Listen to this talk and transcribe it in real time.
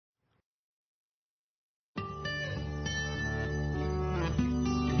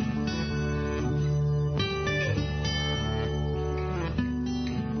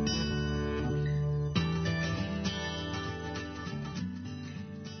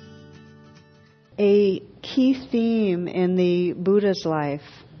A key theme in the Buddha's life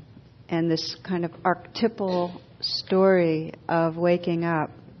and this kind of archetypal story of waking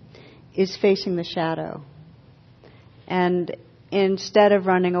up is facing the shadow. And instead of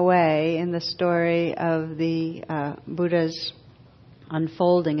running away in the story of the Buddha's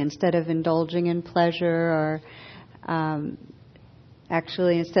unfolding, instead of indulging in pleasure or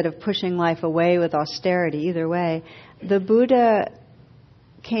actually instead of pushing life away with austerity, either way, the Buddha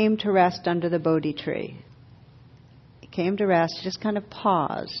came to rest under the Bodhi tree. He came to rest, just kind of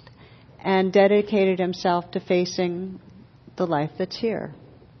paused, and dedicated himself to facing the life that's here.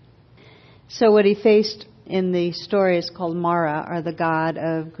 So what he faced in the story is called Mara, or the god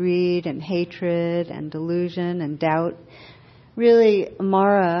of greed and hatred and delusion and doubt. Really,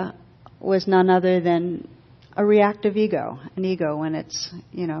 Mara was none other than a reactive ego, an ego when it's,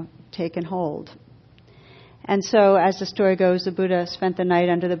 taken hold. And so, as the story goes, the Buddha spent the night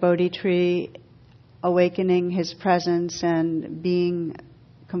under the Bodhi tree, awakening his presence and being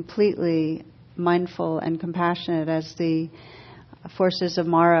completely mindful and compassionate as the forces of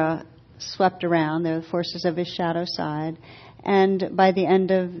Mara swept around, the forces of his shadow side. And by the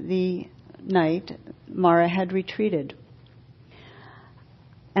end of the night, Mara had retreated.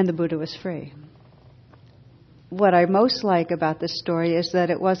 And the Buddha was free. What I most like about this story is that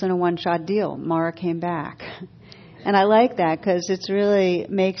it wasn't a one-shot deal. Mara came back. And I like that because it really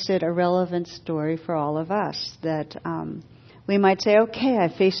makes it a relevant story for all of us. That we might say, okay, I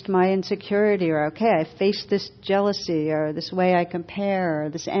faced my insecurity, or okay, I faced this jealousy, or this way I compare, or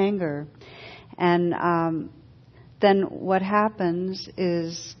this anger. And then what happens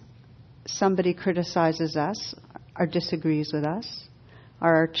is somebody criticizes us or disagrees with us.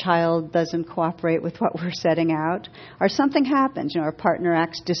 Our child doesn't cooperate with what we're setting out, or something happens, our partner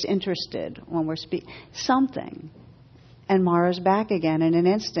acts disinterested when we're speaking, something. And Mara's back again in an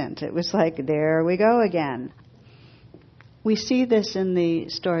instant. It was like, there we go again. We see this in the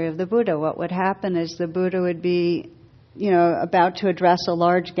story of the Buddha. What would happen is the Buddha would be, about to address a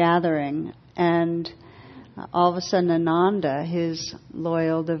large gathering, and all of a sudden Ananda, his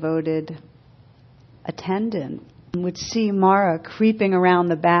loyal, devoted attendant, would see Mara creeping around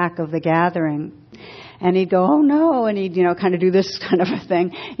the back of the gathering. And he'd go, oh no, and he'd, kind of do this kind of a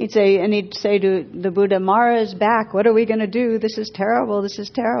thing. He'd say to the Buddha, Mara is back, what are we going to do? This is terrible, this is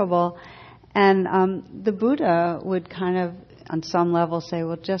terrible. And the Buddha would kind of, on some level, say,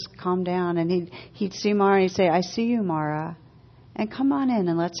 well, just calm down. And he'd see Mara and he'd say, I see you, Mara, and come on in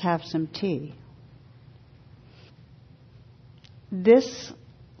and let's have some tea. This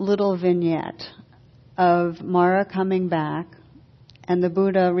little vignette of Mara coming back and the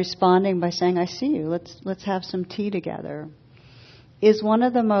Buddha responding by saying, I see you, let's have some tea together, is one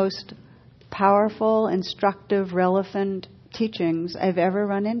of the most powerful, instructive, relevant teachings I've ever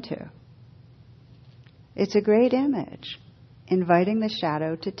run into. It's a great image, inviting the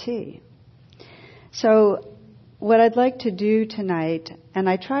shadow to tea. So what I'd like to do tonight, and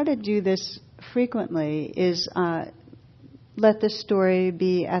I try to do this frequently, is let this story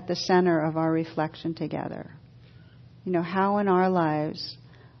be at the center of our reflection together. How in our lives,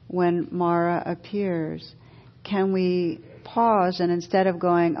 when Mara appears, can we pause and instead of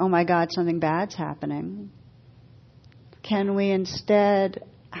going, oh my God, something bad's happening, can we instead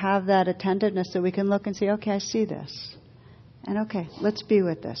have that attentiveness so we can look and say, okay, I see this. And okay, let's be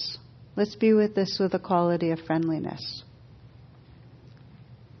with this. Let's be with this with a quality of friendliness.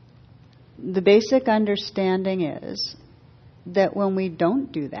 The basic understanding is that when we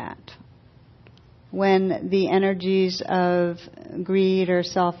don't do that, when the energies of greed or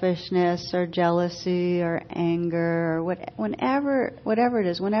selfishness or jealousy or anger or whatever it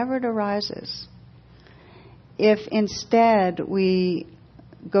is, whenever it arises, if instead we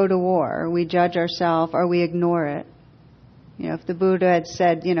go to war, we judge ourselves, or we ignore it, if the Buddha had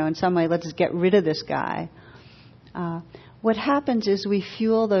said, in some way, let's get rid of this guy, what happens is we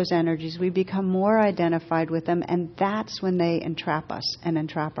fuel those energies, we become more identified with them, and that's when they entrap us and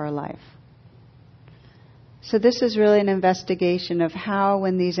entrap our life. So this is really an investigation of how,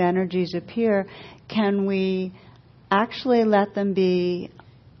 when these energies appear, can we actually let them be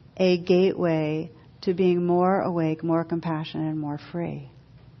a gateway to being more awake, more compassionate, and more free.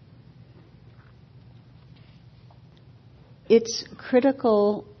 It's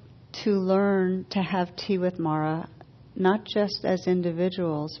critical to learn to have tea with Mara, not just as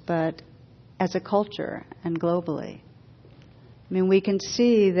individuals, but as a culture and globally. We can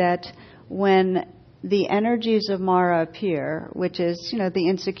see that when the energies of Mara appear, which is, the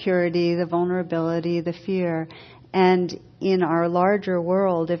insecurity, the vulnerability, the fear, and in our larger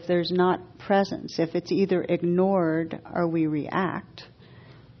world, if there's not presence, if it's either ignored or we react,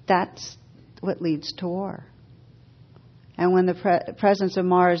 that's what leads to war. And when the presence of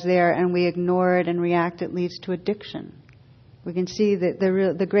Mara is there and we ignore it and react, it leads to addiction. We can see that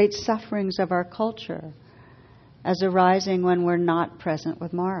the great sufferings of our culture as arising when we're not present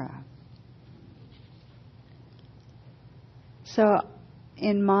with Mara. So,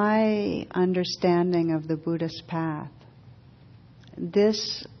 in my understanding of the Buddhist path,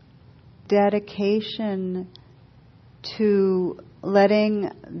 this dedication to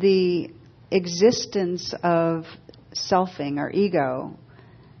letting the existence of selfing or ego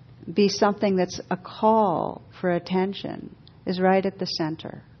be something that's a call for attention is right at the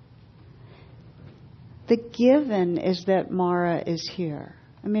center. The given is that Mara is here.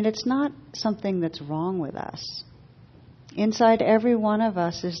 I mean, it's not something that's wrong with us. Inside every one of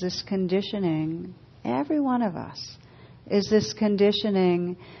us is this conditioning, every one of us is this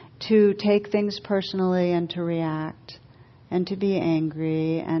conditioning to take things personally and to react and to be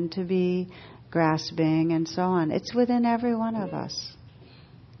angry and to be grasping and so on. It's within every one of us.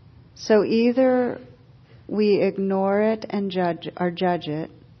 So either we ignore it and judge it,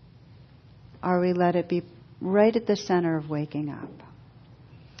 or we let it be right at the center of waking up.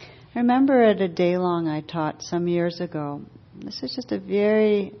 I remember at a day-long I taught some years ago. This is just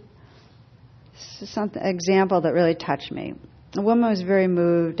example that really touched me. A woman was very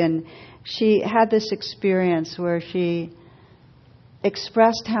moved, and she had this experience where she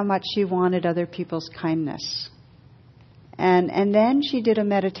expressed how much she wanted other people's kindness. And then she did a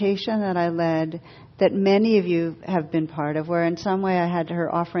meditation that I led that many of you have been part of, where in some way I had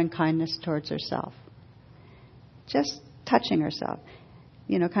her offering kindness towards herself. Just touching herself.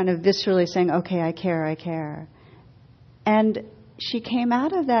 Kind of viscerally saying, okay, I care. And she came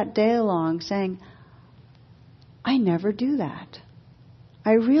out of that day long saying, I never do that.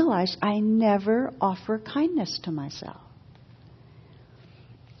 I realized I never offer kindness to myself.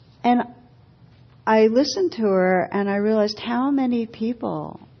 And I listened to her and I realized how many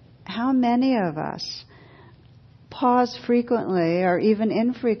of us pause frequently or even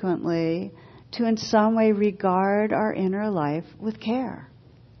infrequently to in some way regard our inner life with care.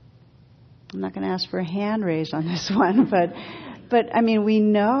 I'm not going to ask for a hand raise on this one, but I mean, we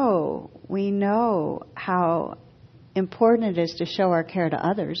know how important it is to show our care to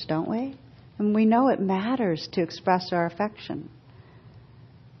others, don't we? And we know it matters to express our affection.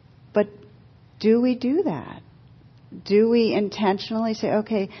 But do we do that? Do we intentionally say,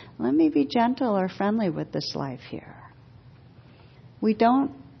 okay, let me be gentle or friendly with this life here? We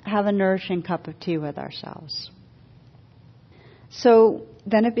don't have a nourishing cup of tea with ourselves. So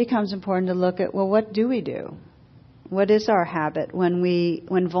then it becomes important to look at, well, what do we do? What is our habit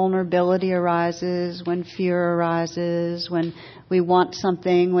when vulnerability arises, when fear arises, when we want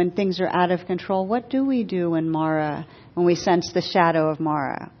something, when things are out of control? What do we do when we sense the shadow of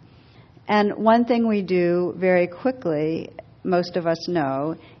Mara? And one thing we do very quickly, most of us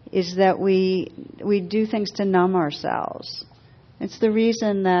know, is that we do things to numb ourselves. It's the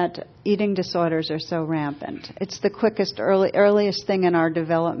reason that eating disorders are so rampant. It's the quickest, earliest thing in our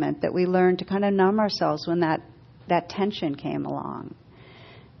development that we learn to kind of numb ourselves when that tension came along.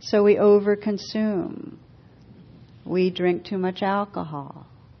 So we overconsume. We drink too much alcohol.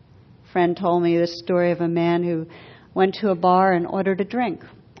 A friend told me this story of a man who went to a bar and ordered a drink.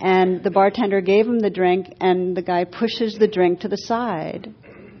 And the bartender gave him the drink, and the guy pushes the drink to the side.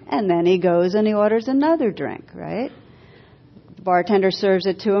 And then he goes and he orders another drink, right? The bartender serves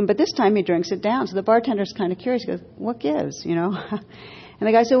it to him, but this time he drinks it down. So the bartender's kind of curious. He goes, what gives, And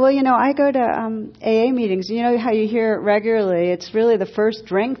the guy said, well, I go to AA meetings. You know how you hear it regularly? It's really the first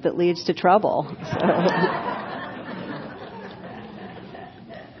drink that leads to trouble.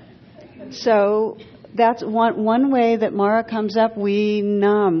 So that's one way that Mara comes up. We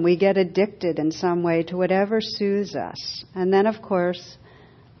numb. We get addicted in some way to whatever soothes us. And then, of course,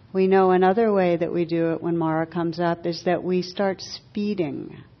 we know another way that we do it when Mara comes up is that we start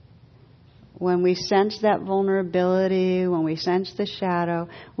speeding. When we sense that vulnerability, when we sense the shadow,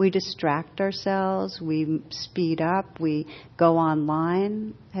 we distract ourselves, we speed up, we go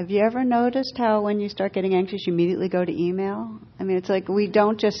online. Have you ever noticed how when you start getting anxious, you immediately go to email? I mean, it's like we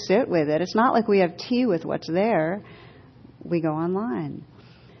don't just sit with it. It's not like we have tea with what's there. We go online.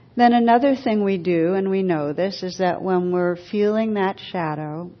 Then another thing we do, and we know this, is that when we're feeling that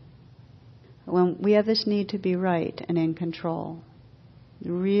shadow, when we have this need to be right and in control.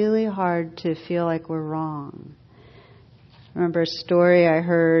 Really hard to feel like we're wrong. I remember a story I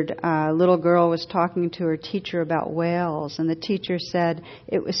heard. A little girl was talking to her teacher about whales, and the teacher said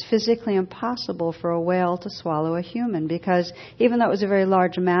it was physically impossible for a whale to swallow a human because even though it was a very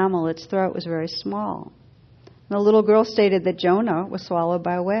large mammal, its throat was very small. And the little girl stated that Jonah was swallowed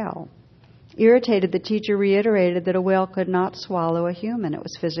by a whale. Irritated, the teacher reiterated that a whale could not swallow a human. It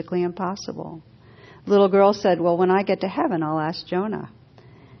was physically impossible. The little girl said, well, when I get to heaven, I'll ask Jonah.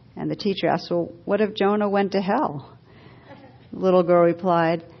 And the teacher asked, well, what if Jonah went to hell? The little girl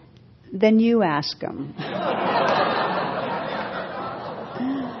replied, then you ask him.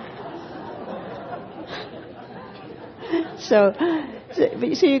 So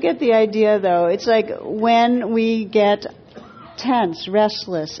you get the idea, though. It's like when we get tense,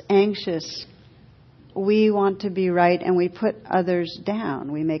 restless, anxious, we want to be right and we put others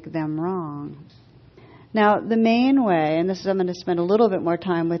down. We make them wrong. Now, the main way, and this is, I'm going to spend a little bit more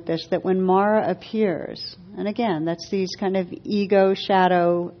time with this, that when Mara appears, and again, that's these kind of ego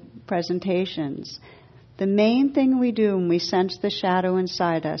shadow presentations, the main thing we do when we sense the shadow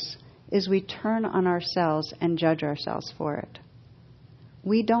inside us is we turn on ourselves and judge ourselves for it.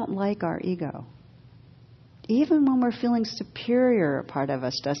 We don't like our ego. Even when we're feeling superior, a part of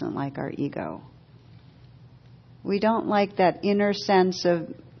us doesn't like our ego. We don't like that inner sense of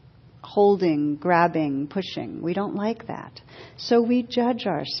holding, grabbing, pushing. We don't like that. So we judge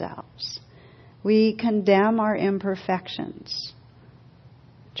ourselves. We condemn our imperfections.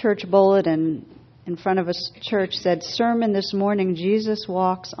 Church bulletin in front of a church said, sermon this morning, Jesus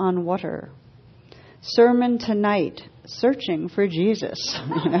walks on water. Sermon tonight, searching for Jesus.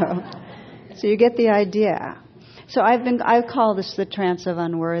 So you get the idea. So I call this the trance of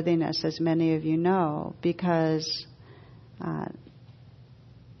unworthiness, as many of you know, because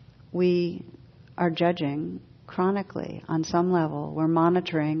we are judging chronically on some level. We're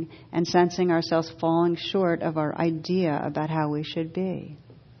monitoring and sensing ourselves falling short of our idea about how we should be.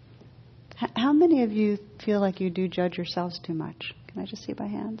 How many of you feel like you do judge yourselves too much? Can I just see by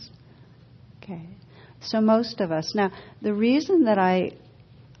hands? Okay. So most of us. Now, the reason that I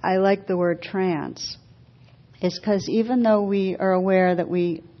like the word trance is because even though we are aware that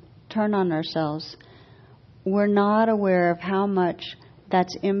we turn on ourselves, we're not aware of how much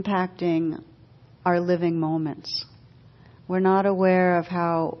that's impacting our living moments. We're not aware of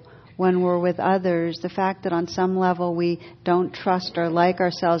how, when we're with others, the fact that on some level we don't trust or like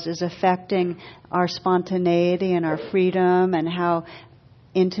ourselves is affecting our spontaneity and our freedom and how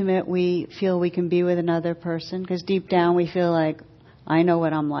intimate we feel we can be with another person. Because deep down we feel like, I know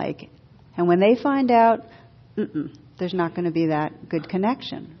what I'm like. And when they find out, there's not going to be that good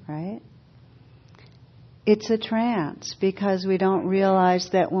connection, right? It's a trance because we don't realize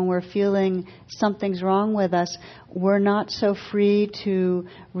that when we're feeling something's wrong with us, we're not so free to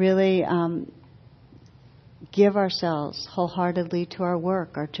really give ourselves wholeheartedly to our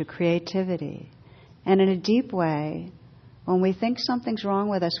work or to creativity. And in a deep way, when we think something's wrong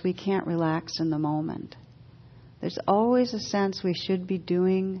with us, we can't relax in the moment. There's always a sense we should be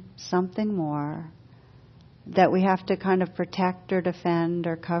doing something more, that we have to kind of protect or defend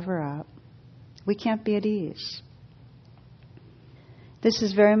or cover up. We can't be at ease. This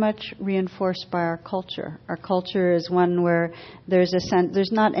is very much reinforced by our culture. Our culture is one where there's a sense,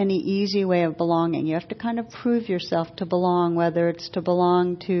 there's not any easy way of belonging. You have to kind of prove yourself to belong, whether it's to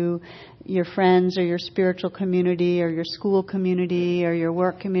belong to your friends or your spiritual community or your school community or your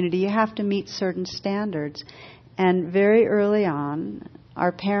work community. You have to meet certain standards. And very early on,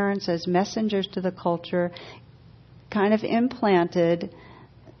 our parents, as messengers to the culture, kind of implanted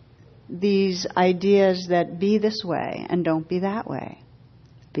these ideas that be this way and don't be that way.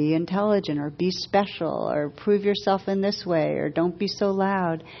 Be intelligent or be special or prove yourself in this way or don't be so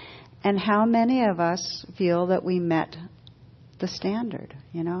loud. And how many of us feel that we met the standard,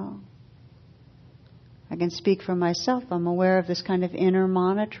 I can speak for myself. I'm aware of this kind of inner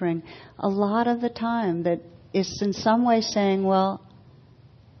monitoring a lot of the time that is in some way saying, well,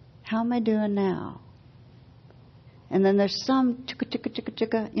 how am I doing now? And then there's some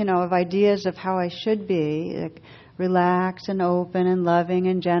of ideas of how I should be, like relaxed and open and loving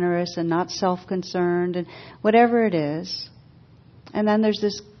and generous and not self-concerned and whatever it is. And then there's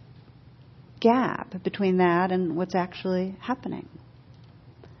this gap between that and what's actually happening.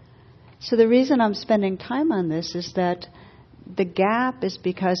 So the reason I'm spending time on this is that the gap is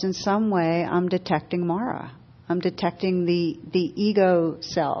because in some way I'm detecting Mara. I'm detecting the ego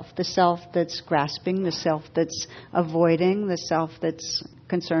self, the self that's grasping, the self that's avoiding, the self that's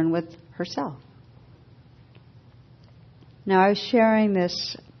concerned with herself. Now, I was sharing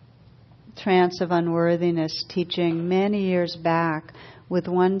this trance of unworthiness teaching many years back with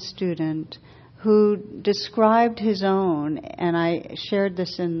one student who described his own, and I shared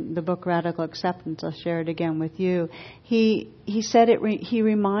this in the book Radical Acceptance. I'll share it again with you. He said he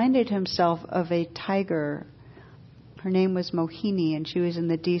reminded himself of a tiger. Her name was Mohini, and she was in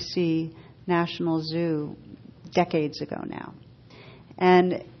the D.C. National Zoo decades ago now.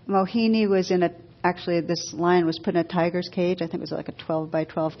 And Mohini was actually this lion was put in a tiger's cage. I think it was like a 12 by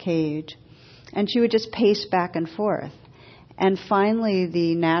 12 cage. And she would just pace back and forth. And finally,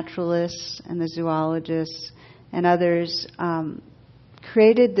 the naturalists and the zoologists and others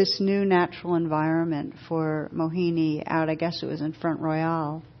created this new natural environment for Mohini out, I guess it was in Front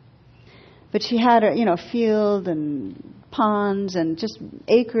Royal. But she had a field and ponds and just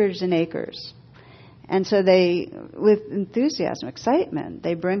acres and acres. And so they, with enthusiasm, excitement,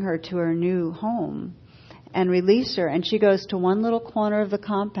 they bring her to her new home and release her. And she goes to one little corner of the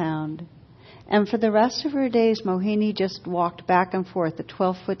compound. And for the rest of her days, Mohini just walked back and forth, a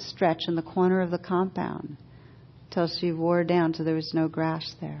 12-foot stretch in the corner of the compound, till she wore down so there was no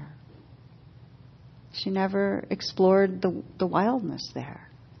grass there. She never explored the wildness there.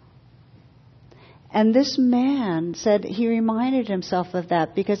 And this man said he reminded himself of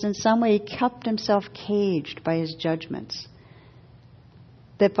that because in some way he kept himself caged by his judgments.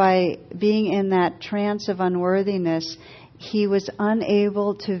 That by being in that trance of unworthiness, he was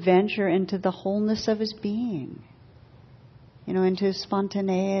unable to venture into the wholeness of his being, into his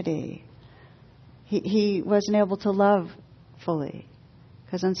spontaneity. He wasn't able to love fully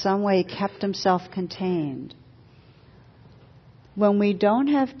because in some way he kept himself contained. When we don't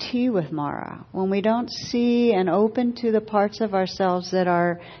have tea with Mara, when we don't see and open to the parts of ourselves that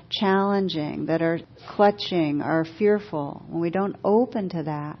are challenging, that are clutching, are fearful, when we don't open to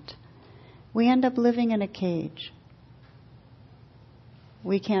that, we end up living in a cage.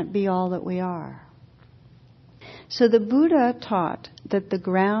 We can't be all that we are. So the Buddha taught that the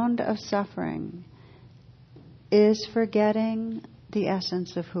ground of suffering is forgetting the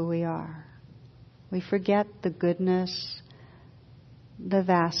essence of who we are. We forget the goodness, the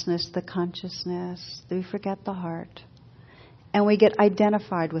vastness, the consciousness. We forget the heart. And we get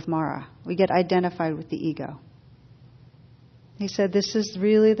identified with Mara. We get identified with the ego. He said this is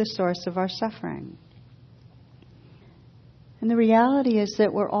really the source of our suffering. And the reality is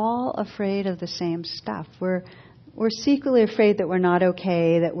that we're all afraid of the same stuff. We're secretly afraid that we're not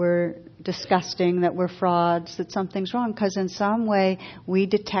okay, that we're disgusting, that we're frauds, that something's wrong, because in some way we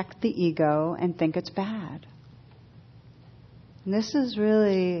detect the ego and think it's bad. And this is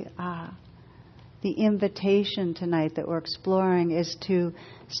really the invitation tonight that we're exploring, is to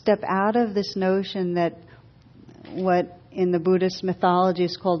step out of this notion that what in the Buddhist mythology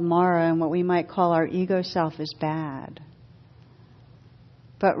is called Mara and what we might call our ego self is bad.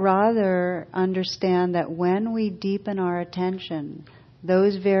 But rather understand that when we deepen our attention,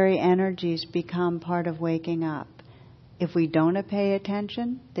 those very energies become part of waking up. If we don't pay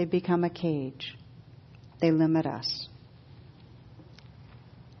attention, they become a cage. They limit us.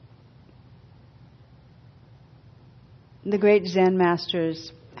 The great Zen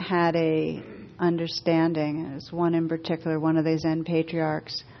masters had a understanding, there's one in particular, one of the Zen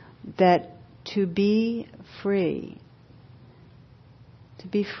patriarchs, that to be free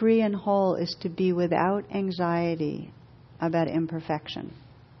and whole is to be without anxiety about imperfection.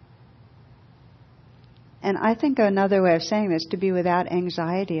 And I think another way of saying this, to be without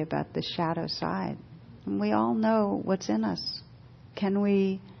anxiety about the shadow side. And we all know what's in us. Can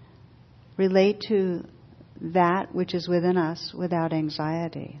we relate to that which is within us without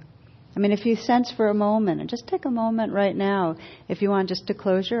anxiety? I mean, if you sense for a moment, and just take a moment right now, if you want just to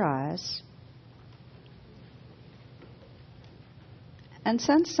close your eyes, and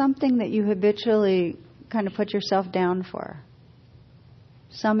sense something that you habitually kind of put yourself down for.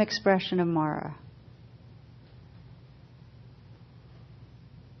 Some expression of Mara.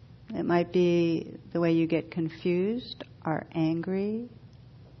 It might be the way you get confused, or angry,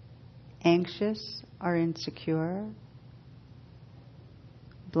 anxious, or insecure,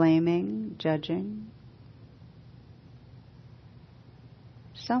 blaming, judging.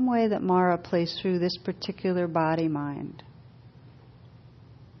 Some way that Mara plays through this particular body-mind.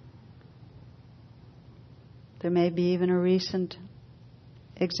 There may be even a recent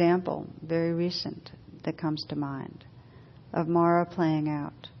example, very recent, that comes to mind, of Mara playing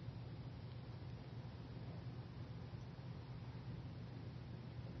out.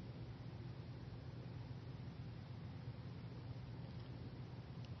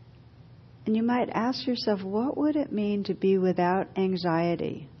 And you might ask yourself, what would it mean to be without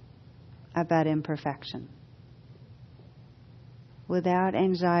anxiety about imperfection? Without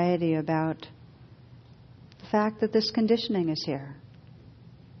anxiety about the fact that this conditioning is here.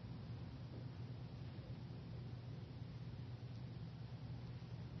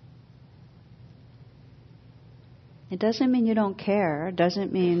 It doesn't mean you don't care. It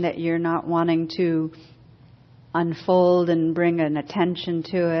doesn't mean that you're not wanting to unfold and bring an attention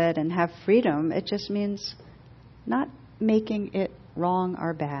to it and have freedom. It just means not making it wrong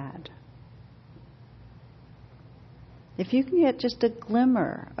or bad. If you can get just a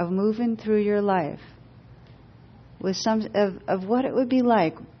glimmer of moving through your life with some of what it would be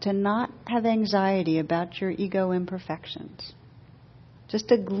like to not have anxiety about your ego imperfections,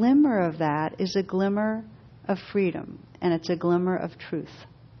 just a glimmer of that is a glimmer of freedom, and it's a glimmer of truth.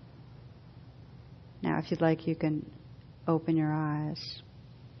 Now, if you'd like, you can open your eyes.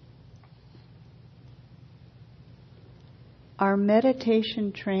 Our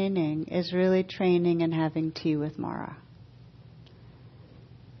meditation training is really training in having tea with Mara.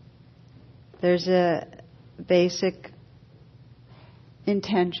 There's a basic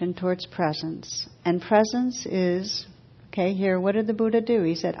intention towards presence. And presence is, okay, here, what did the Buddha do?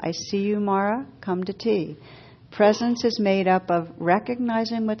 He said, I see you, Mara, come to tea. Presence is made up of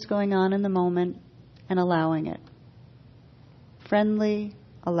recognizing what's going on in the moment and allowing it. Friendly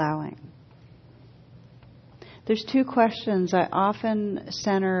allowing. There's two questions I often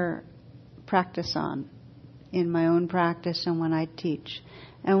center practice on in my own practice and when I teach.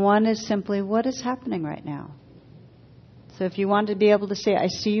 And one is simply, what is happening right now? So if you want to be able to say, I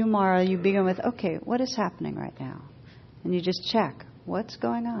see you, Mara, you begin with, okay, what is happening right now? And you just check, what's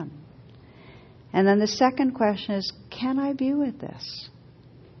going on? And then the second question is, can I be with this?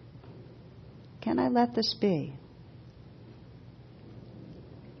 Can I let this be?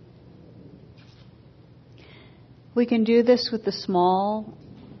 We can do this with the small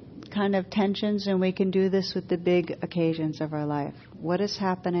kind of tensions, and we can do this with the big occasions of our life. What is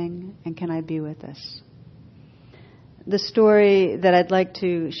happening, and can I be with this? The story that I'd like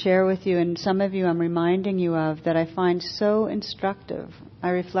to share with you, and some of you I'm reminding you of, that I find so instructive, I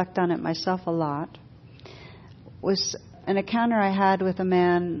reflect on it myself a lot, was an encounter I had with a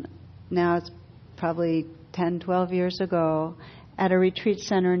man, now it's probably 10, 12 years ago, at a retreat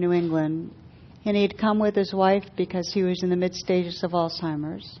center in New England. And he'd come with his wife because he was in the mid stages of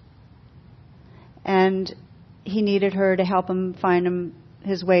Alzheimer's. And he needed her to help him find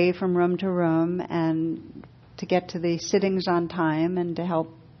his way from room to room and to get to the sittings on time and to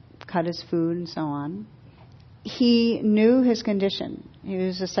help cut his food and so on. He knew his condition. He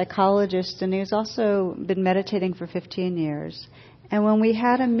was a psychologist, and he's also been meditating for 15 years. And when we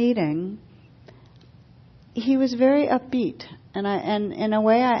had a meeting, he was very upbeat. And in a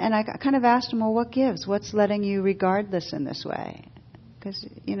way, I kind of asked him, well, what gives? What's letting you regard this in this way? Because,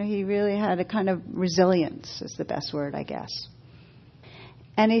 he really had a kind of resilience, is the best word, I guess.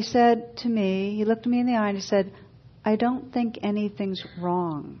 And he said to me, he looked me in the eye and he said, I don't think anything's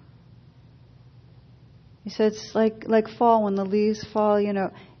wrong. He said, it's like fall, when the leaves fall,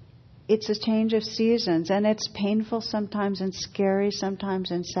 it's a change of seasons, and it's painful sometimes and scary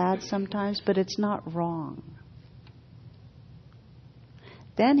sometimes and sad sometimes, but it's not wrong.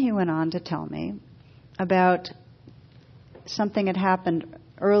 Then he went on to tell me about something that happened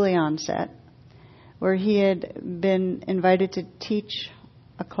early onset, where he had been invited to teach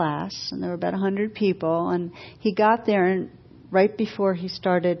a class, and there were about 100 people, and he got there, and right before he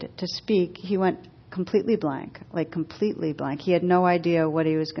started to speak, he went completely blank, like completely blank. He had no idea what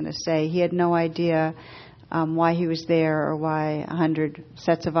he was going to say. He had no idea why he was there or why 100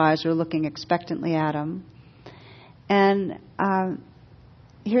 sets of eyes were looking expectantly at him. And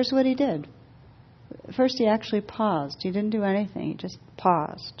here's what he did. First, he actually paused. He didn't do anything. He just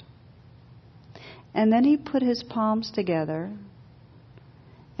paused. And then he put his palms together,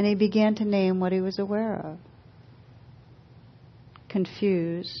 and he began to name what he was aware of.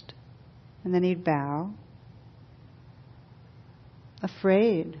 Confused. And then he'd bow.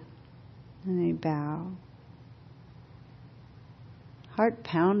 Afraid. And then he'd bow. Heart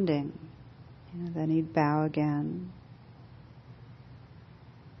pounding. Then he'd bow again.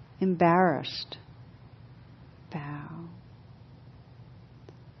 Embarrassed. Bow.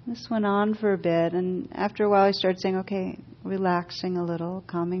 This went on for a bit, and after a while he started saying, okay, relaxing a little,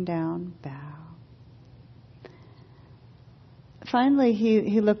 calming down, bow. Finally,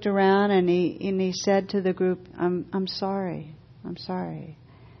 he looked around and he said to the group, I'm sorry.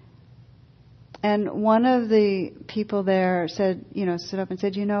 And one of the people there said, stood up and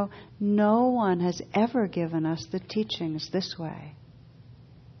said, no one has ever given us the teachings this way.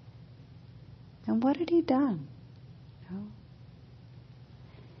 And what had he done?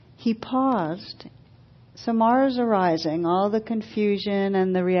 He paused. Samara's arising, all the confusion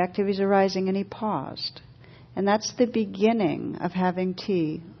and the reactivities arising, and he paused. And that's the beginning of having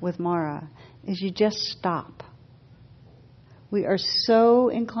tea with Mara, is you just stop. We are so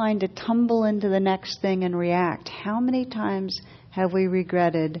inclined to tumble into the next thing and react. How many times have we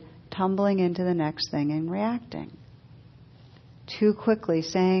regretted tumbling into the next thing and reacting? Too quickly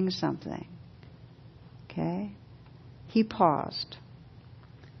saying something. Okay? He paused.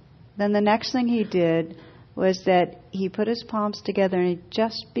 then the next thing he did was that he put his palms together and he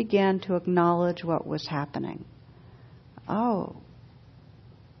just began to acknowledge what was happening. Oh,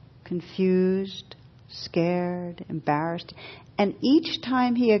 confused, scared, embarrassed. And each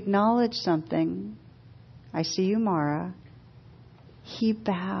time he acknowledged something, I see you, Mara, he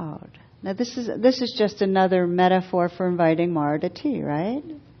bowed. Now this is just another metaphor for inviting Mara to tea, right?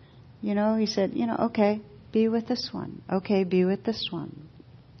 You know, he said, okay, be with this one. Okay, be with this one.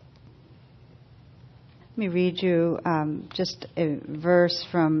 Let me read you just a verse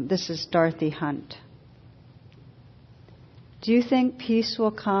from, this is Dorothy Hunt. Do you think peace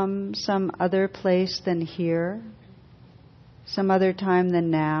will come some other place than here? Some other time than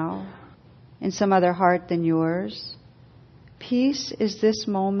now? In some other heart than yours? Peace is this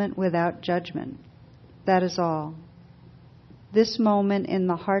moment without judgment. That is all. This moment in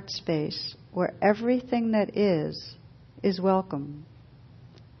the heart space where everything that is welcome.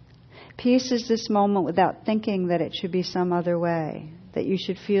 Peace is this moment without thinking that it should be some other way, that you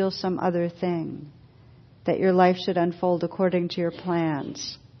should feel some other thing, that your life should unfold according to your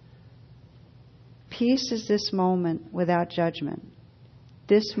plans. Peace is this moment without judgment,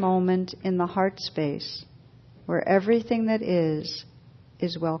 this moment in the heart space where everything that is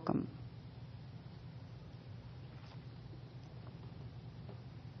welcome.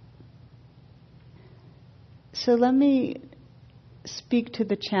 So let me speak to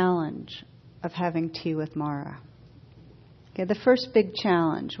the challenge of having tea with Mara. Okay, the first big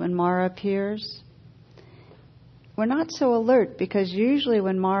challenge when Mara appears, we're not so alert because usually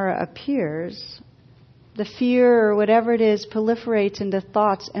when Mara appears, the fear or whatever it is proliferates into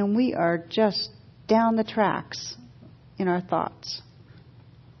thoughts and we are just down the tracks in our thoughts.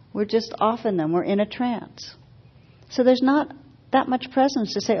 We're just off in them. We're in a trance. So there's not that much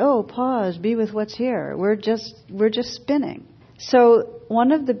presence to say, oh, pause, be with what's here. We're just spinning. So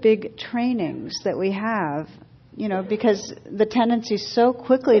one of the big trainings that we have, because the tendency is so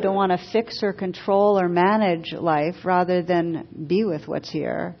quickly to want to fix or control or manage life rather than be with what's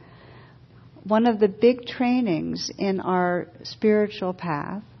here, one of the big trainings in our spiritual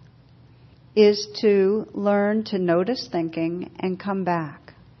path is to learn to notice thinking and come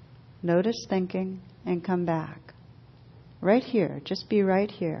back. Notice thinking and come back. Right here. Just be right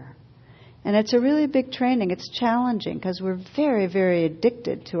here. And it's a really big training. It's challenging because we're very, very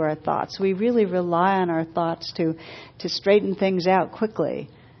addicted to our thoughts. We really rely on our thoughts to straighten things out quickly,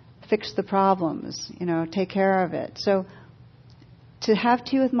 fix the problems, take care of it. So to have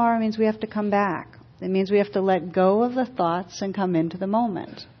tea with Mara means we have to come back. It means we have to let go of the thoughts and come into the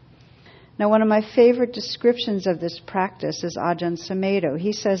moment. Now, one of my favorite descriptions of this practice is Ajahn Sumedho.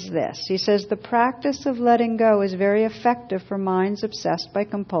 He says this. He says, the practice of letting go is very effective for minds obsessed by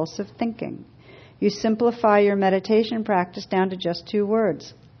compulsive thinking. You simplify your meditation practice down to just 2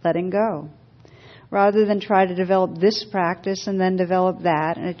 words, letting go. Rather than try to develop this practice and then develop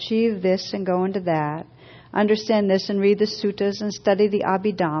that and achieve this and go into that, understand this and read the suttas and study the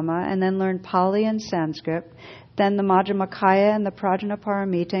Abhidhamma and then learn Pali and Sanskrit, then the Madhyamakaya and the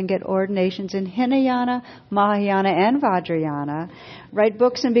Prajnaparamita and get ordinations in Hinayana, Mahayana and Vajrayana, write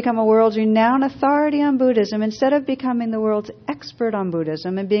books and become a world's renowned authority on Buddhism instead of becoming the world's expert on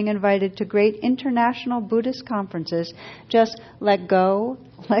Buddhism and being invited to great international Buddhist conferences. Just let go,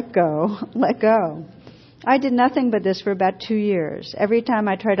 let go, let go. I did nothing but this for about 2 years. Every time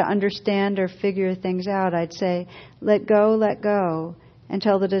I tried to understand or figure things out, I'd say, let go,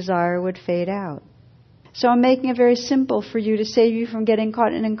 until the desire would fade out. So I'm making it very simple for you to save you from getting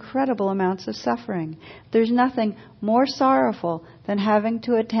caught in incredible amounts of suffering. There's nothing more sorrowful than having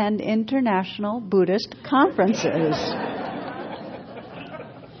to attend international Buddhist conferences.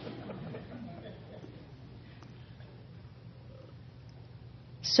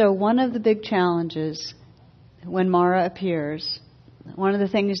 So one of the big challenges when Mara appears, one of the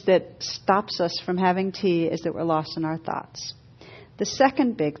things that stops us from having tea is that we're lost in our thoughts. The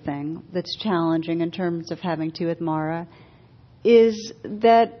second big thing that's challenging in terms of having tea with Mara is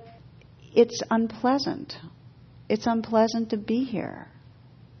that it's unpleasant. It's unpleasant to be here.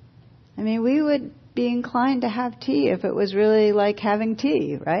 I mean, we would be inclined to have tea if it was really like having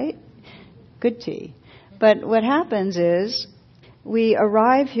tea, right? Good tea. But what happens is we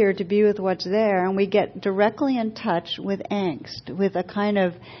arrive here to be with what's there and we get directly in touch with angst, with a kind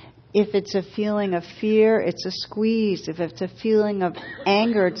of, if it's a feeling of fear, it's a squeeze. If it's a feeling of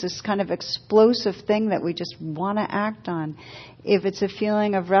anger, it's this kind of explosive thing that we just want to act on. If it's a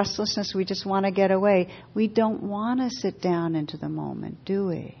feeling of restlessness, we just want to get away. We don't want to sit down into the moment, do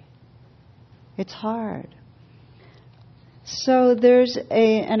we? It's hard. So there's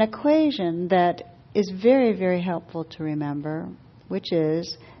an equation that is very, very helpful to remember, which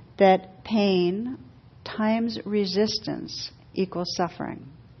is that pain times resistance equals suffering.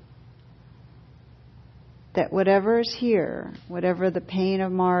 That whatever is here, whatever the pain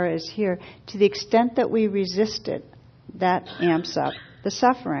of Mara is here, to the extent that we resist it, that amps up the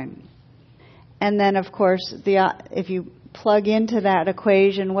suffering. And then, of course, if you plug into that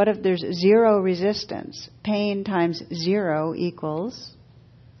equation, what if there's zero resistance? Pain times zero equals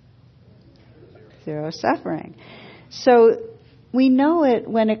zero suffering. So we know it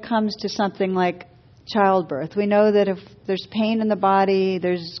when it comes to something like childbirth. We know that if there's pain in the body,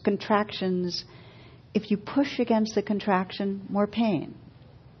 there's contractions. If you push against the contraction, more pain.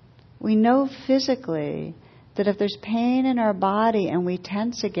 We know physically that if there's pain in our body and we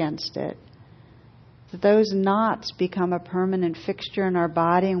tense against it, that those knots become a permanent fixture in our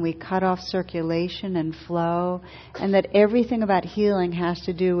body and we cut off circulation and flow, and that everything about healing has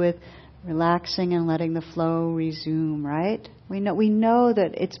to do with relaxing and letting the flow resume, right? We know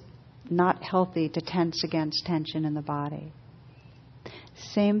that it's not healthy to tense against tension in the body.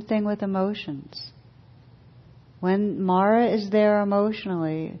 Same thing with emotions. When Mara is there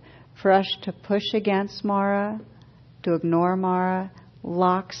emotionally, for us to push against Mara, to ignore Mara,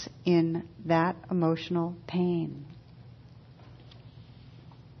 locks in that emotional pain.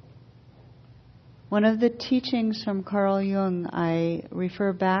 One of the teachings from Carl Jung I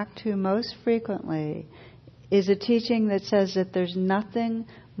refer back to most frequently is a teaching that says that there's nothing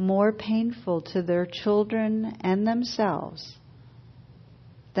more painful to their children and themselves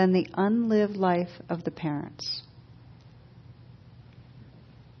than the unlived life of the parents.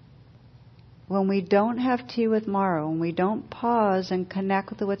 When we don't have tea with Mara, when we don't pause and connect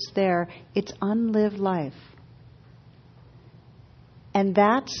with what's there, it's unlived life. And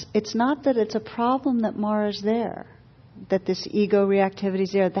it's not that it's a problem that Mara's there, that this ego reactivity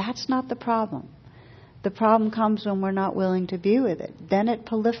is there. That's not the problem. The problem comes when we're not willing to be with it. Then it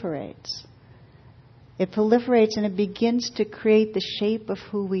proliferates. It proliferates and it begins to create the shape of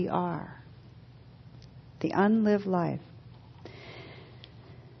who we are. The unlived life.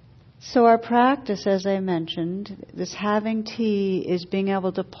 So our practice, as I mentioned, this having tea is being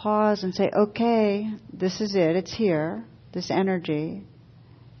able to pause and say, okay, this is it, it's here, this energy,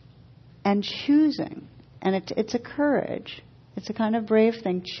 and choosing. And it's a courage. It's a kind of brave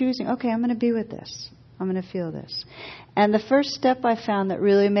thing, choosing, okay, I'm going to be with this. I'm going to feel this. And the first step I found that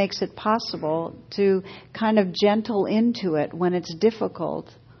really makes it possible to kind of gentle into it when it's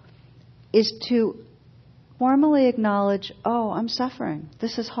difficult is to formally acknowledge, oh, I'm suffering.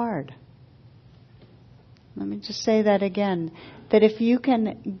 This is hard. Let me just say that again. That if you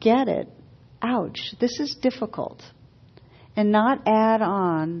can get it, ouch, this is difficult. And not add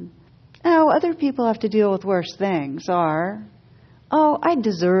on, oh, other people have to deal with worse things, or, oh, I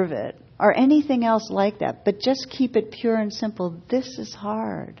deserve it, or anything else like that. But just keep it pure and simple. This is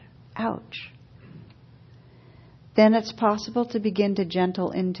hard. Ouch. Then it's possible to begin to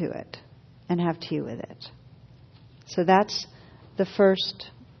gentle into it and have tea with it. So that's the first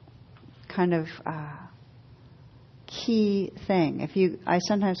kind of key thing. I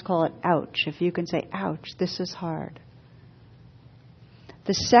sometimes call it ouch. If you can say, ouch, this is hard.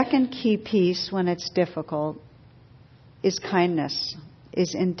 The second key piece when it's difficult is kindness,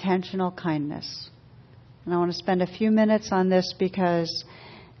 is intentional kindness. And I want to spend a few minutes on this because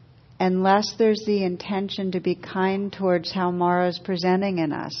unless there's the intention to be kind towards how Mara is presenting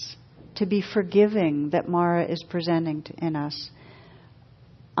in us, to be forgiving that Mara is presenting in us,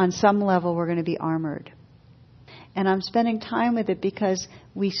 on some level we're going to be armored. And I'm spending time with it because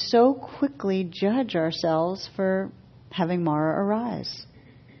we so quickly judge ourselves for having Mara arise.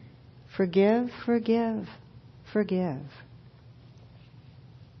 Forgive, forgive, forgive.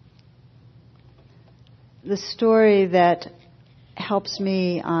 The story that helps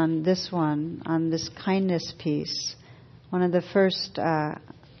me on this one, on this kindness piece, one of the first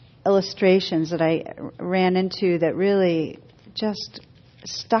illustrations that I ran into that really just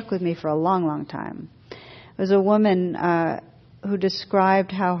stuck with me for a long, long time. It was a woman who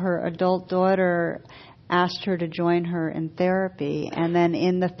described how her adult daughter asked her to join her in therapy, and then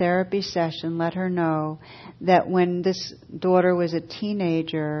in the therapy session let her know that when this daughter was a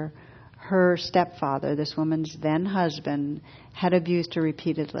teenager, her stepfather, this woman's then husband, had abused her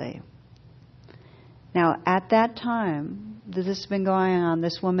repeatedly. Now, at that time, this has been going on,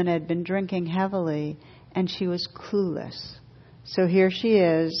 this woman had been drinking heavily, and she was clueless. So here she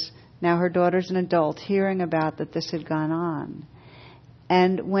is, now her daughter's an adult, hearing about that this had gone on.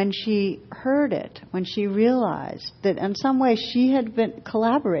 And when she heard it, when she realized that in some way she had been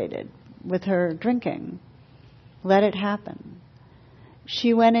collaborated with her drinking, let it happen,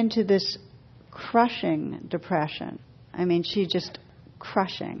 she went into this crushing depression. I mean, she just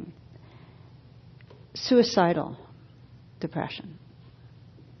crushing. suicidal depression.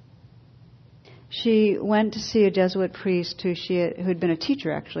 She went to see a Jesuit priest who'd been a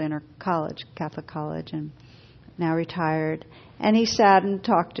teacher actually in her college, Catholic college, and now retired. And he sat and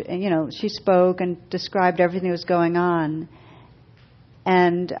talked, she spoke and described everything that was going on.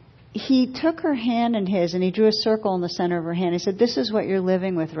 And he took her hand in his and he drew a circle in the center of her hand. He said, "This is what you're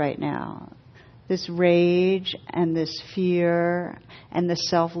living with right now. This rage and this fear and this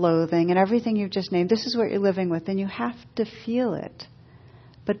self-loathing and everything you've just named. This is what you're living with, and you have to feel it.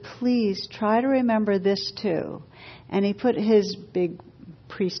 But please try to remember this too." And he put his big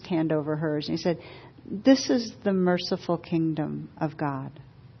priest hand over hers and he said, "This is the merciful kingdom of God.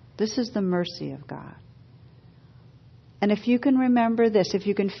 This is the mercy of God. And if you can remember this, if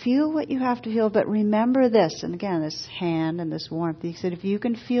you can feel what you have to feel, but remember this," and again, this hand and this warmth, he said, "if you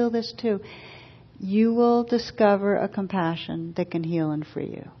can feel this too, you will discover a compassion that can heal and free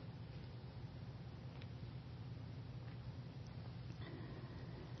you."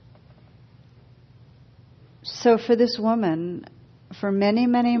 So for this woman, for many,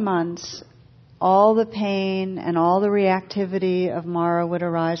 many months, all the pain and all the reactivity of Mara would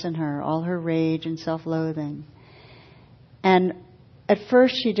arise in her, all her rage and self-loathing. And at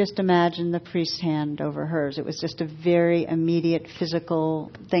first she just imagined the priest's hand over hers. It was just a very immediate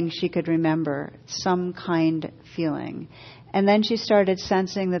physical thing she could remember, some kind feeling. And then she started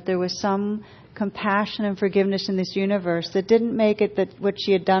sensing that there was some compassion and forgiveness in this universe that didn't make it that what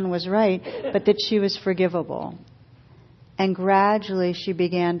she had done was right, but that she was forgivable. And gradually she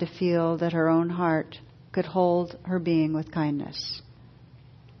began to feel that her own heart could hold her being with kindness.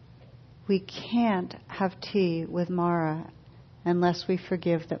 We can't have tea with Mara unless we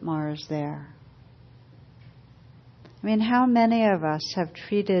forgive that Mara's there. I mean, how many of us have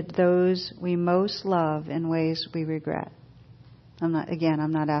treated those we most love in ways we regret? I'm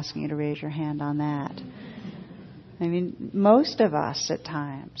not asking you to raise your hand on that. I mean, most of us at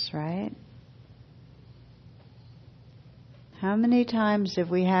times, right? How many times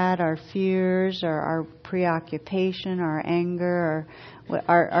have we had our fears or our preoccupation, our anger, or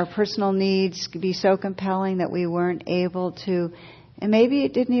our personal needs be so compelling that we weren't able to, and maybe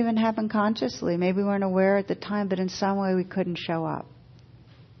it didn't even happen consciously, maybe we weren't aware at the time, but in some way we couldn't show up.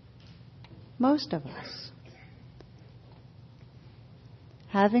 Most of us.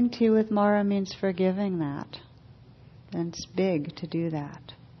 Having tea with Mara means forgiving that. And it's big to do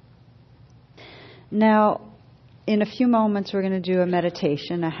that. Now, in a few moments we're going to do a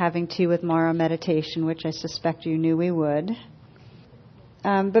meditation, a having tea with Mara meditation, which I suspect you knew we would.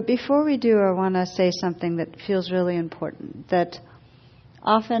 But before we do, I want to say something that feels really important. That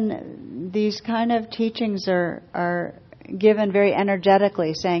often these kind of teachings are given very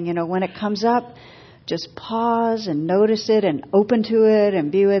energetically, saying, when it comes up, just pause and notice it and open to it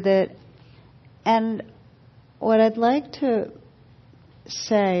and be with it. And what I'd like to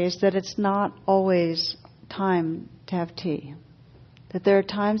say is that it's not always time to have tea. That there are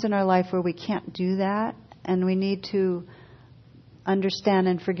times in our life where we can't do that, and we need to understand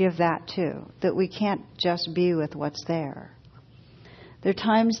and forgive that too. That we can't just be with what's there. There are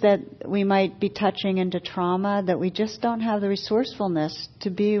times that we might be touching into trauma that we just don't have the resourcefulness to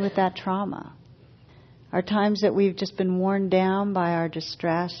be with that trauma. Are times that we've just been worn down by our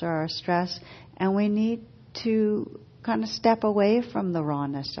distress or our stress, and we need to kind of step away from the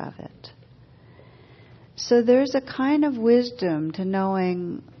rawness of it. So there's a kind of wisdom to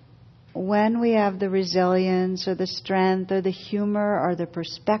knowing when we have the resilience or the strength or the humor or the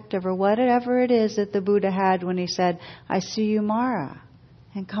perspective or whatever it is that the Buddha had when he said, "I see you, Mara,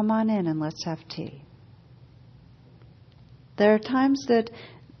 and come on in and let's have tea." There are times that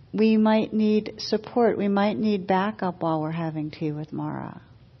we might need support. We might need backup while we're having tea with Mara,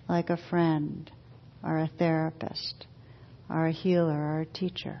 like a friend or a therapist or a healer or a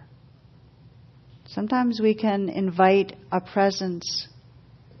teacher. Sometimes we can invite a presence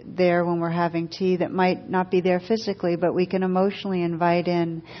there when we're having tea that might not be there physically, but we can emotionally invite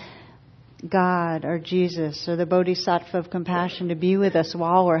in God or Jesus or the Bodhisattva of compassion to be with us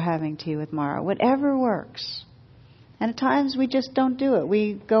while we're having tea with Mara. Whatever works. And at times we just don't do it.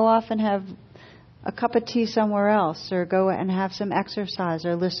 We go off and have a cup of tea somewhere else, or go and have some exercise,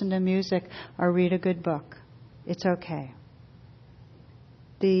 or listen to music, or read a good book. It's okay.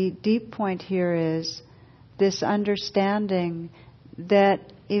 The deep point here is this understanding that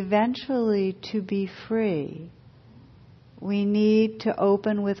eventually, to be free, we need to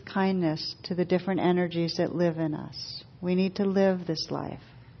open with kindness to the different energies that live in us. We need to live this life.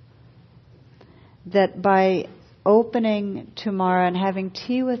 That by opening to Mara and having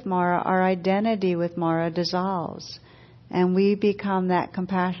tea with Mara, our identity with Mara dissolves. And we become that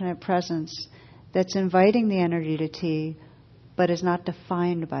compassionate presence that's inviting the energy to T, but is not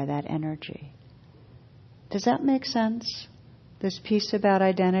defined by that energy. Does that make sense? This piece about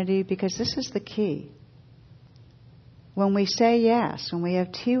identity, because this is the key. When we say yes, when we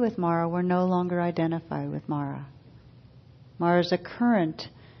have tea with Mara, we're no longer identified with Mara. Mara is a current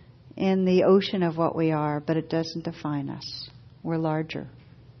in the ocean of what we are, but it doesn't define us. We're larger.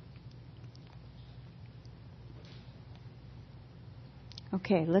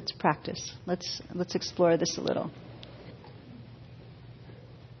 Okay, let's practice. Let's explore this a little.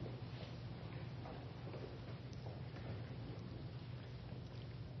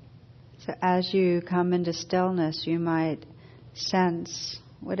 So as you come into stillness, you might sense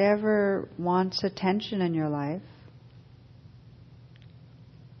whatever wants attention in your life.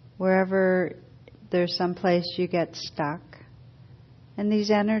 Wherever there's some place you get stuck, and these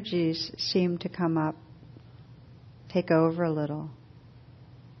energies seem to come up, take over a little.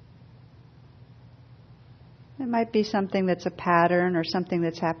 It might be something that's a pattern or something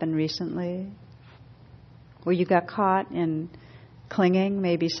that's happened recently, where you got caught in clinging,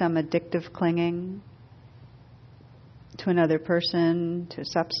 maybe some addictive clinging to another person, to a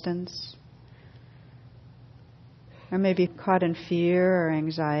substance. Or maybe caught in fear or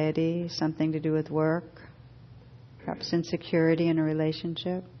anxiety, something to do with work, perhaps insecurity in a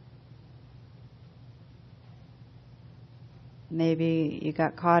relationship. Maybe you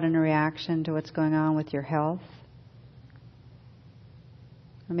got caught in a reaction to what's going on with your health.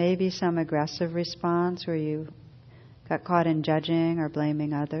 Or maybe some aggressive response where you got caught in judging or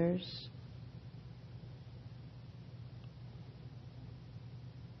blaming others.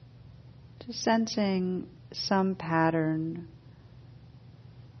 Just sensing some pattern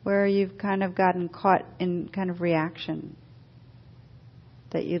where you've kind of gotten caught in kind of reaction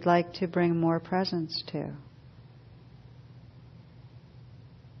that you'd like to bring more presence to.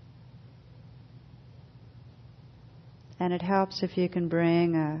 And it helps if you can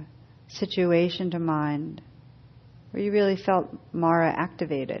bring a situation to mind where you really felt Mara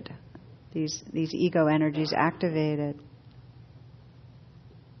activated, these ego energies activated.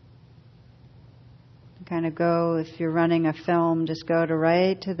 Kind of go, if you're running a film, just go to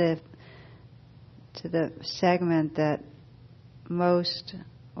right to the segment that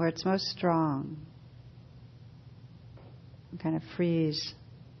where it's most strong. And kind of freeze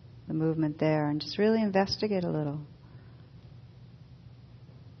the movement there and just really investigate a little.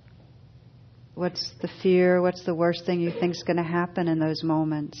 What's the fear? What's the worst thing you think is going to happen in those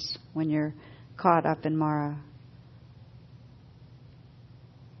moments when you're caught up in Mara?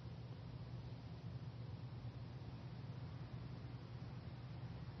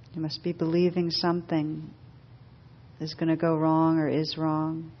 You must be believing something is going to go wrong or is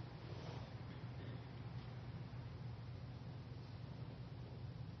wrong.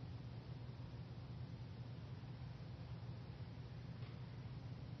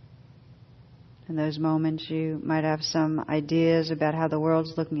 In those moments you might have some ideas about how the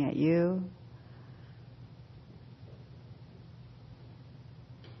world's looking at you.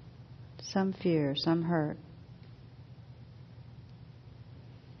 Some fear, some hurt.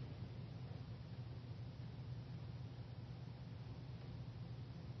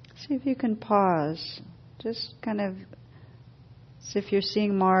 See if you can pause. Just kind of, as if you're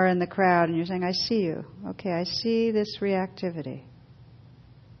seeing Mara in the crowd and you're saying, I see you. Okay, I see this reactivity.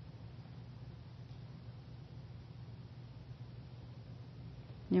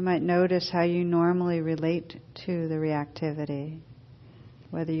 You might notice how you normally relate to the reactivity,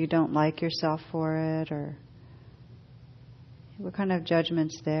 whether you don't like yourself for it or what kind of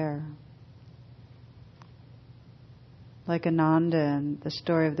judgment's there. Like Ananda and the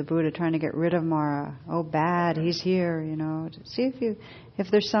story of the Buddha trying to get rid of Mara. Oh, bad, he's here, See if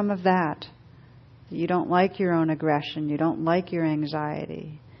there's some of that. You don't like your own aggression, you don't like your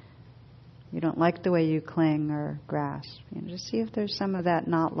anxiety. You don't like the way you cling or grasp. Just see if there's some of that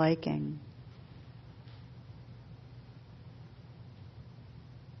not liking.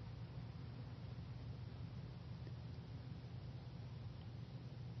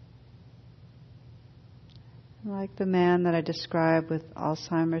 Like the man that I described with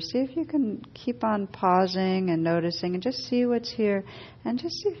Alzheimer's, see if you can keep on pausing and noticing and just see what's here and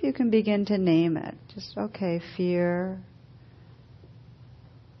just see if you can begin to name it. Just, okay, fear.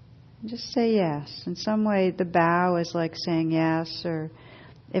 Just say yes. In some way, the bow is like saying yes, or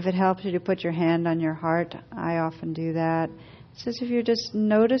if it helps you to put your hand on your heart, I often do that. It's as if you're just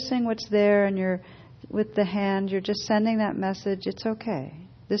noticing what's there and you're, with the hand, you're just sending that message, it's okay.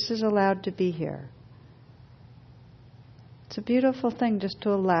 This is allowed to be here. It's a beautiful thing just to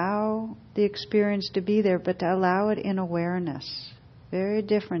allow the experience to be there, but to allow it in awareness. Very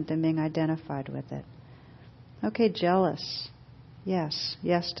different than being identified with it. Okay, jealous. Yes.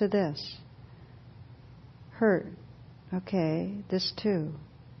 Yes to this. Hurt. Okay, this too.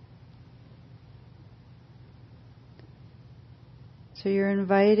 So you're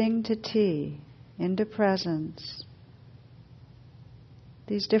inviting to tea, into presence,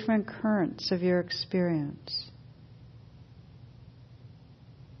 these different currents of your experience.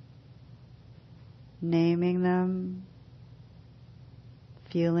 Naming them,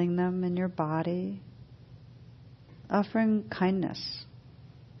 feeling them in your body, offering kindness,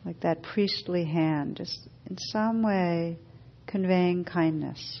 like that priestly hand, just in some way conveying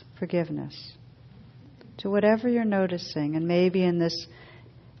kindness, forgiveness to whatever you're noticing. And maybe in this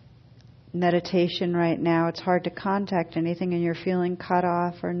meditation right now, it's hard to contact anything and you're feeling cut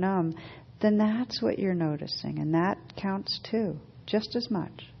off or numb, then that's what you're noticing, and that counts too, just as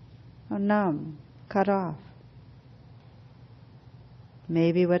much. Oh, numb, cut off.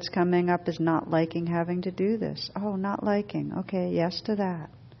 Maybe what's coming up is not liking having to do this. Oh, not liking. Okay, yes to that.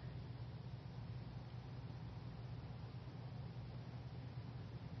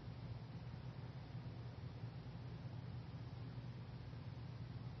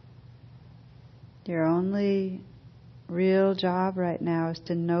 Your only real job right now is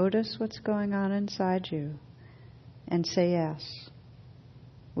to notice what's going on inside you and say yes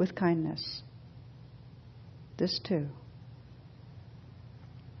with kindness. This too.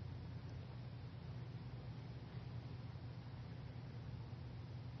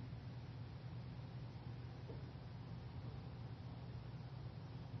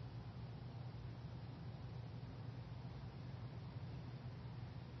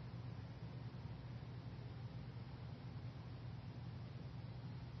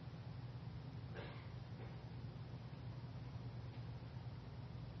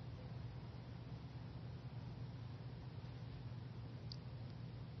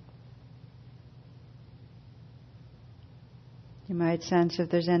 You might sense if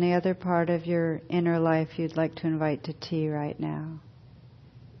there's any other part of your inner life you'd like to invite to tea right now.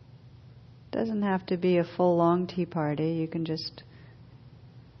 It doesn't have to be a full long tea party. You can just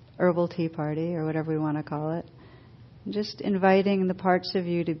herbal tea party or whatever we want to call it. Just inviting the parts of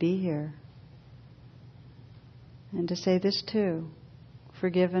you to be here. And to say this too.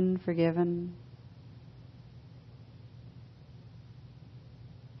 Forgiven, forgiven.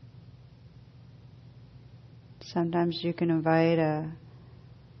 Sometimes you can invite a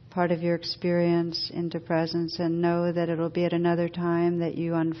part of your experience into presence and know that it'll be at another time that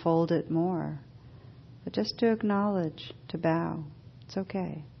you unfold it more. But just to acknowledge, to bow, it's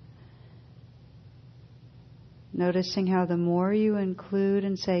okay. Noticing how the more you include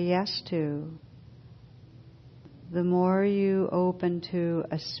and say yes to, the more you open to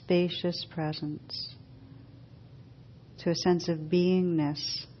a spacious presence, to a sense of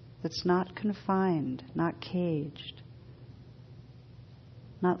beingness that's not confined, not caged,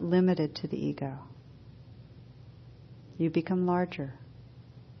 not limited to the ego. You become larger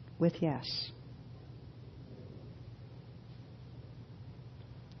with yes.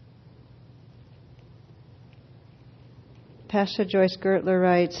 Pastor Joyce Gertler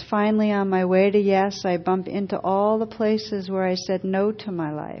writes, "Finally on my way to yes, I bump into all the places where I said no to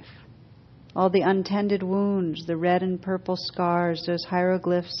my life. All the untended wounds, the red and purple scars, those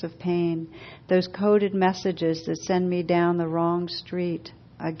hieroglyphs of pain, those coded messages that send me down the wrong street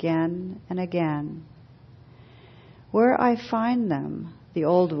again and again. Where I find them, the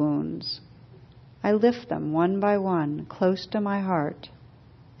old wounds, I lift them one by one close to my heart,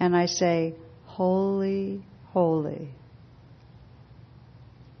 and I say, 'Holy, holy.'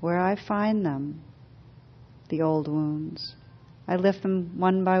 Where I find them, the old wounds, I lift them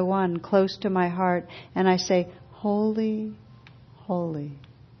one by one close to my heart, and I say, 'Holy, holy.'"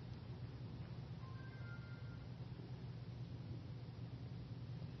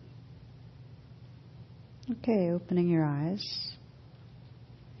 Okay, opening your eyes.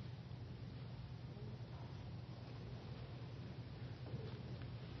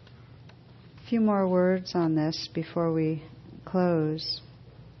 A few more words on this before we close.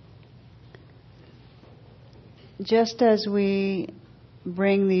 Just as we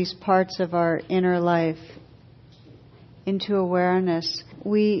bring these parts of our inner life into awareness,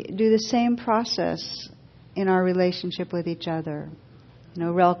 we do the same process in our relationship with each other. You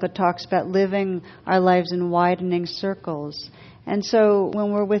know, Rilke talks about living our lives in widening circles. And so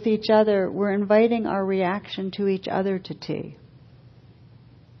when we're with each other, we're inviting our reaction to each other to tea.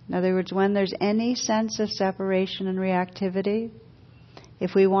 In other words, when there's any sense of separation and reactivity,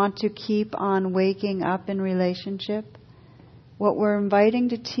 if we want to keep on waking up in relationship, what we're inviting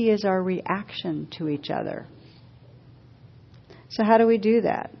to tea is our reaction to each other. So how do we do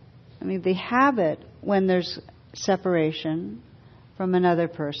that? I mean, the habit when there's separation from another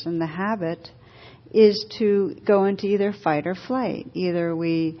person, the habit is to go into either fight or flight. Either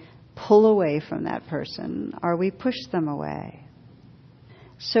we pull away from that person or we push them away.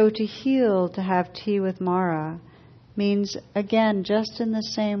 So to heal, to have tea with Mara, means, again, just in the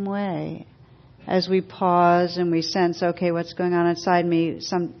same way as we pause and we sense, okay, what's going on inside me,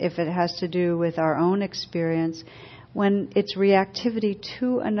 if it has to do with our own experience, when it's reactivity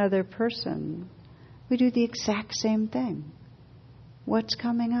to another person, we do the exact same thing. What's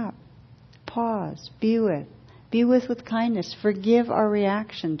coming up? Pause. Be with. Be with kindness. Forgive our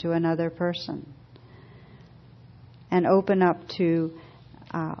reaction to another person. And open up to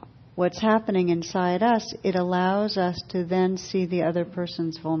what's happening inside us. It allows us to then see the other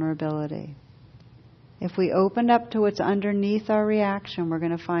person's vulnerability. If we open up to what's underneath our reaction, we're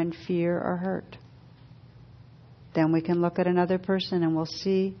going to find fear or hurt. Then we can look at another person and we'll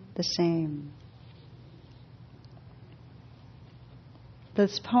see the same.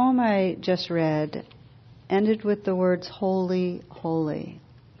 This poem I just read ended with the words, holy, holy.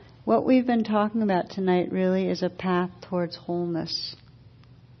 What we've been talking about tonight really is a path towards wholeness.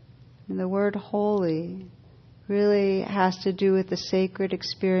 And the word holy really has to do with the sacred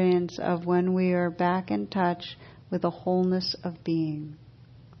experience of when we are back in touch with the wholeness of being.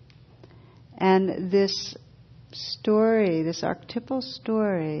 And this story, this archetypal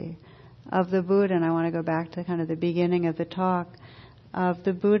story of the Buddha, and I want to go back to kind of the beginning of the talk, of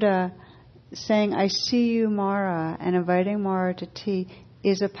the Buddha saying, I see you, Mara, and inviting Mara to tea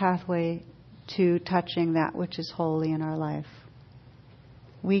is a pathway to touching that which is holy in our life.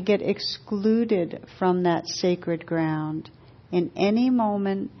 We get excluded from that sacred ground in any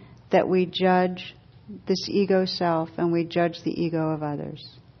moment that we judge this ego self and we judge the ego of others.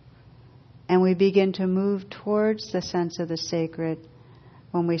 And we begin to move towards the sense of the sacred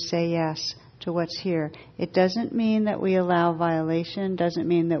when we say yes to what's here. It doesn't mean that we allow violation, doesn't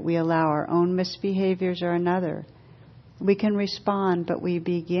mean that we allow our own misbehaviors or another. We can respond, but we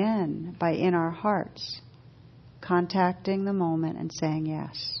begin by, in our hearts, contacting the moment and saying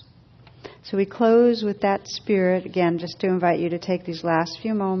yes. So we close with that spirit, again, just to invite you to take these last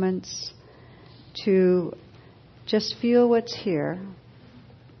few moments to just feel what's here.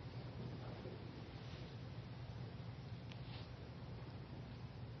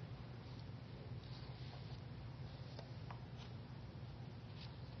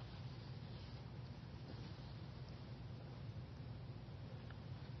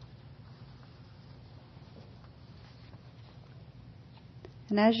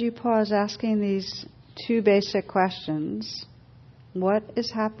 And as you pause, asking these two basic questions, what is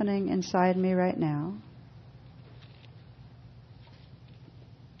happening inside me right now?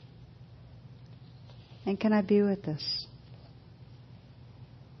 And can I be with this?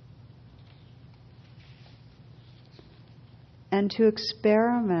 And to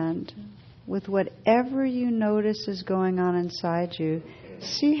experiment with whatever you notice is going on inside you,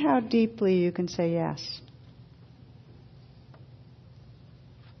 see how deeply you can say yes.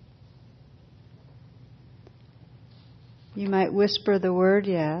 You might whisper the word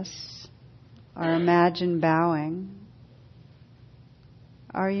yes, or imagine bowing.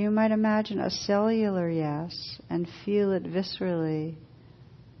 Or you might imagine a cellular yes and feel it viscerally,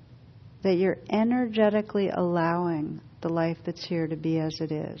 that you're energetically allowing the life that's here to be as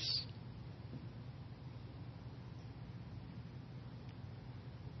it is.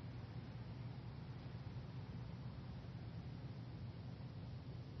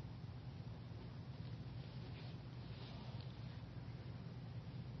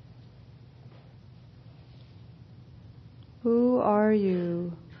 Who are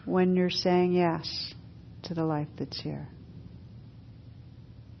you when you're saying yes to the life that's here?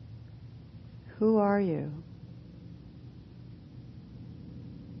 Who are you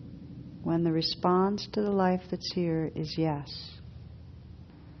when the response to the life that's here is yes?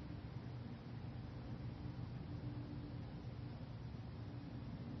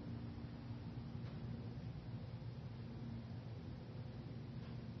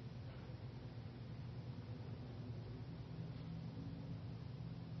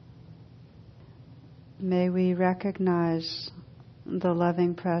 May we recognize the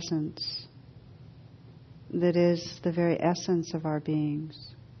loving presence that is the very essence of our beings.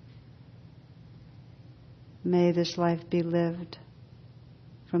 May this life be lived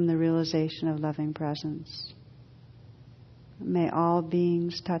from the realization of loving presence. May all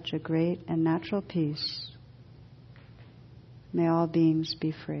beings touch a great and natural peace. May all beings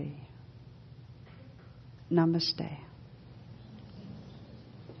be free. Namaste.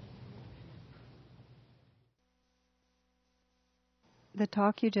 The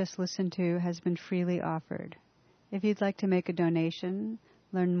talk you just listened to has been freely offered. If you'd like to make a donation,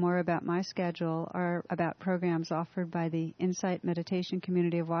 learn more about my schedule, or about programs offered by the Insight Meditation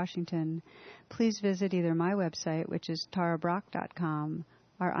Community of Washington, please visit either my website, which is tarabrach.com,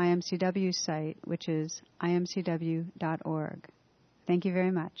 or IMCW's site, which is imcw.org. Thank you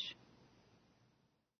very much.